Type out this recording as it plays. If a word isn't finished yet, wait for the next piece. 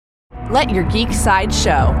Let your geek side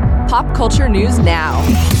show. Pop culture news now.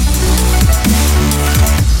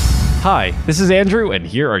 Hi, this is Andrew, and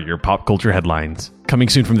here are your pop culture headlines. Coming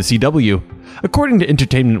soon from the CW. According to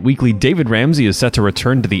Entertainment Weekly, David Ramsey is set to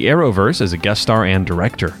return to the Arrowverse as a guest star and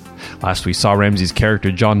director. Last we saw Ramsey's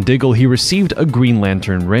character John Diggle, he received a Green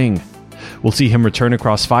Lantern ring. We'll see him return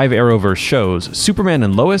across 5 Arrowverse shows: Superman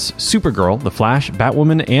and Lois, Supergirl, The Flash,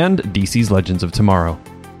 Batwoman, and DC's Legends of Tomorrow.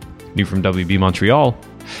 New from WB Montreal.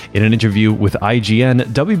 In an interview with IGN,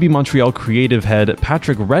 WB Montreal creative head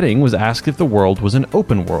Patrick Redding was asked if the world was an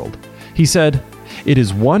open world. He said, "It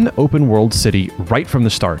is one open world city right from the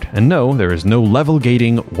start, and no, there is no level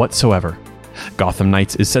gating whatsoever." Gotham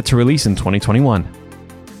Knights is set to release in 2021.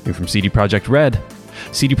 New from CD Projekt Red.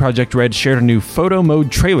 CD Projekt Red shared a new photo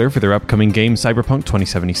mode trailer for their upcoming game Cyberpunk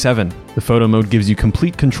 2077. The photo mode gives you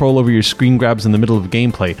complete control over your screen grabs in the middle of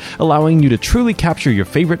gameplay, allowing you to truly capture your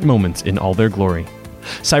favorite moments in all their glory.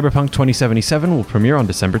 Cyberpunk 2077 will premiere on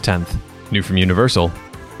December 10th. New from Universal.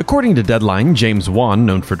 According to Deadline, James Wan,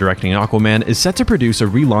 known for directing Aquaman, is set to produce a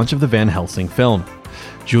relaunch of the Van Helsing film.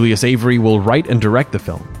 Julius Avery will write and direct the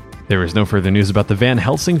film. There is no further news about the Van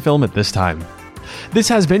Helsing film at this time. This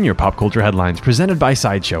has been your Pop Culture Headlines, presented by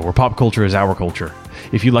Sideshow, where pop culture is our culture.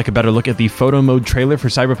 If you'd like a better look at the photo mode trailer for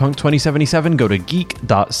Cyberpunk 2077, go to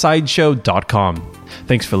geek.sideshow.com.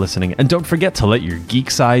 Thanks for listening, and don't forget to let your geek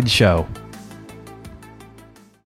side show.